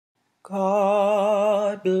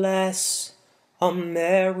God bless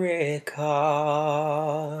America,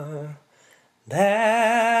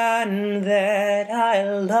 land that I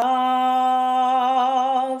love.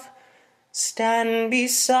 Stand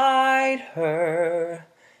beside her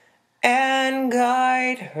and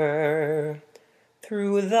guide her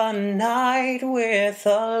through the night with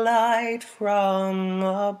a light from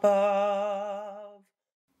above.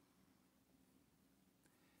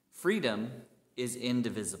 Freedom is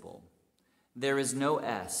indivisible. There is no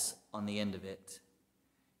S on the end of it.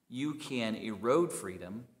 You can erode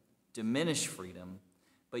freedom, diminish freedom,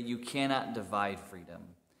 but you cannot divide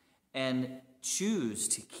freedom, and choose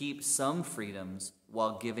to keep some freedoms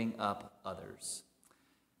while giving up others.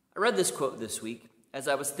 I read this quote this week as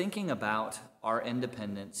I was thinking about our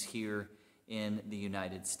independence here in the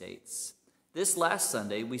United States. This last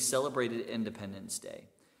Sunday, we celebrated Independence Day,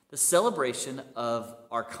 the celebration of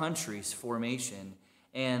our country's formation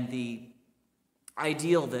and the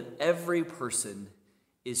ideal that every person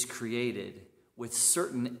is created with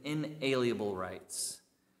certain inalienable rights: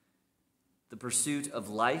 the pursuit of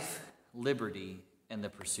life, liberty, and the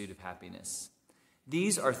pursuit of happiness.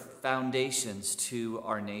 These are foundations to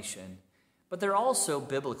our nation, but they're also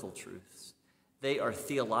biblical truths. They are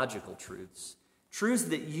theological truths, truths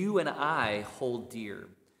that you and I hold dear.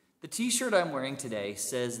 The t-shirt I'm wearing today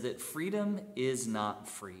says that freedom is not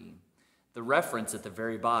free. The reference at the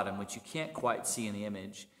very bottom, which you can't quite see in the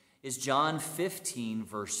image, is John 15,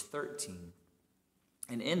 verse 13.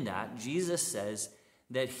 And in that, Jesus says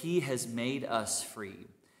that he has made us free.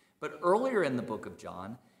 But earlier in the book of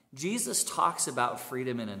John, Jesus talks about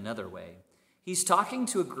freedom in another way. He's talking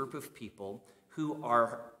to a group of people who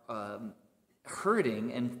are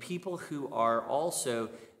hurting and people who are also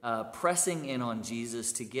pressing in on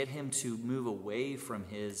Jesus to get him to move away from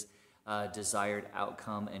his desired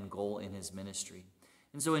outcome and goal in his ministry.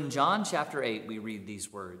 And so in John chapter 8, we read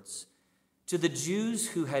these words. To the Jews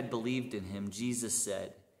who had believed in him, Jesus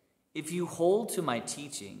said, "If you hold to my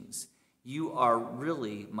teachings, you are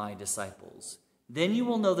really my disciples. Then you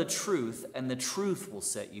will know the truth, and the truth will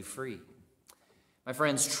set you free." My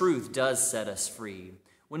friends, truth does set us free.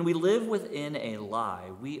 When we live within a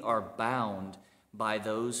lie, we are bound by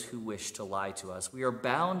those who wish to lie to us. We are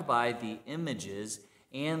bound by the images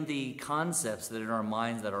and the concepts that are in our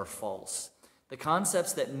minds that are false, the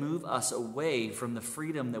concepts that move us away from the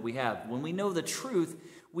freedom that we have. When we know the truth,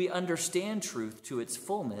 we understand truth to its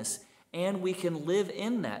fullness, and we can live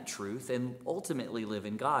in that truth and ultimately live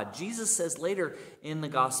in God. Jesus says later in the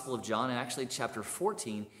Gospel of John, and actually chapter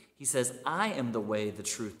 14, he says, "I am the way, the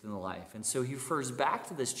truth, and the life." And so he refers back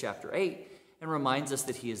to this chapter 8 and reminds us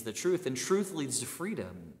that he is the truth, and truth leads to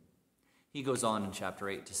freedom. He goes on in chapter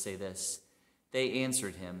 8 to say this. They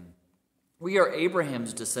answered him, "We are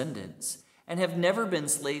Abraham's descendants and have never been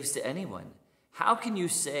slaves to anyone. How can you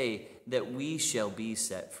say that we shall be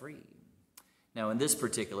set free?" Now, in this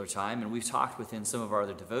particular time, and we've talked within some of our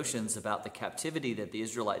other devotions about the captivity that the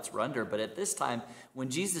Israelites were under, but at this time, when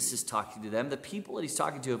Jesus is talking to them, the people that he's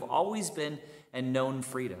talking to have always been and known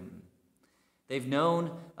freedom. They've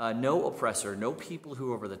known no oppressor, no people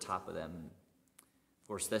who are over the top of them. Of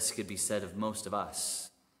course, this could be said of most of us.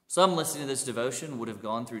 Some listening to this devotion would have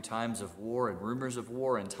gone through times of war and rumors of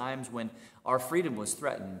war and times when our freedom was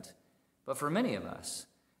threatened. But for many of us,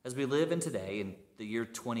 as we live in today, in the year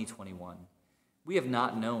 2021, we have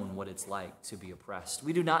not known what it's like to be oppressed.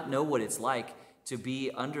 We do not know what it's like to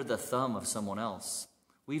be under the thumb of someone else.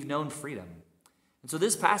 We've known freedom. And so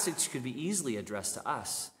this passage could be easily addressed to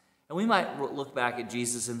us. And we might look back at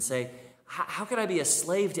Jesus and say, how could I be a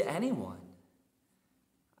slave to anyone?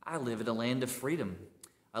 I live in a land of freedom.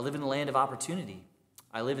 I live in a land of opportunity.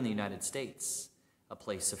 I live in the United States, a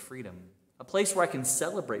place of freedom, a place where I can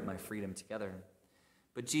celebrate my freedom together.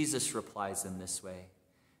 But Jesus replies in this way,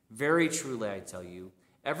 "Very truly I tell you,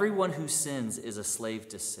 everyone who sins is a slave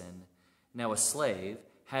to sin. Now a slave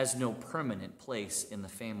has no permanent place in the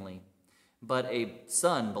family, but a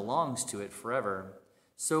son belongs to it forever.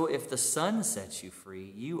 So if the Son sets you free,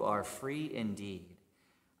 you are free indeed.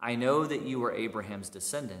 I know that you are Abraham's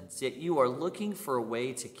descendants, yet you are looking for a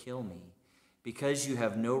way to kill me, because you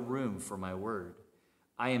have no room for my word.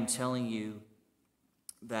 I'm telling you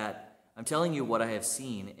what I have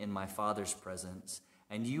seen in my Father's presence,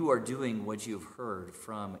 and you are doing what you have heard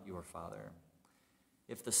from your father.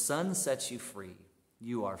 If the Son sets you free,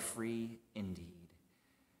 you are free indeed."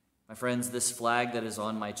 My friends, this flag that is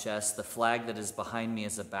on my chest, the flag that is behind me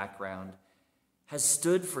as a background, has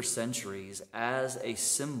stood for centuries as a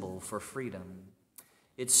symbol for freedom.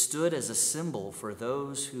 It stood as a symbol for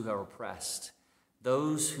those who are oppressed,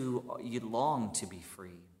 those who long to be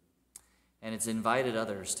free. and it's invited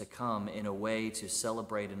others to come in a way to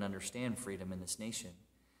celebrate and understand freedom in this nation.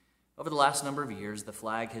 Over the last number of years, the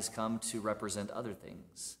flag has come to represent other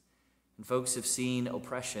things, and folks have seen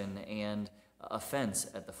oppression and offense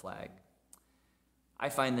at the flag. I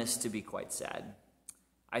find this to be quite sad.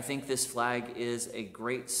 I think this flag is a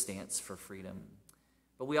great stance for freedom,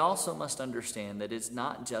 but we also must understand that it's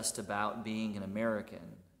not just about being an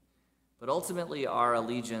American, but ultimately our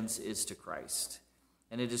allegiance is to Christ,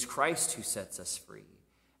 and it is Christ who sets us free.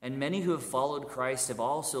 And many who have followed Christ have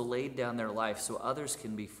also laid down their life so others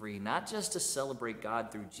can be free, not just to celebrate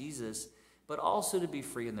God through Jesus, but also to be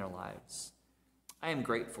free in their lives. I am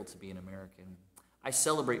grateful to be an American. I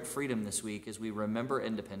celebrate freedom this week as we remember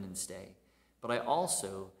Independence Day, but I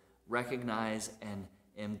also recognize and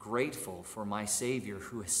am grateful for my Savior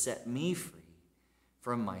who has set me free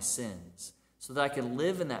from my sins so that I can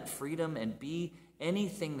live in that freedom and be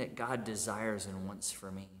anything that God desires and wants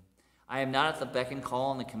for me. I am not at the beck and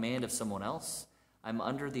call and the command of someone else. I'm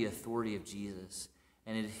under the authority of Jesus,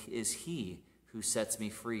 and it is He who sets me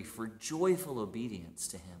free for joyful obedience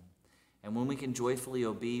to Him. And when we can joyfully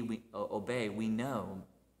obey, we know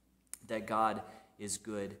that God is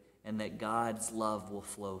good and that God's love will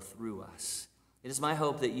flow through us. It is my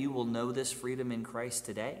hope that you will know this freedom in Christ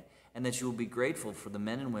today, and that you will be grateful for the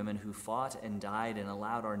men and women who fought and died and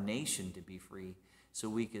allowed our nation to be free so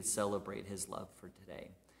we could celebrate His love for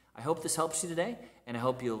today. I hope this helps you today, and I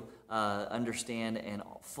hope you'll understand and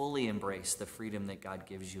fully embrace the freedom that God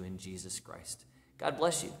gives you in Jesus Christ. God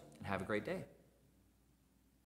bless you, and have a great day.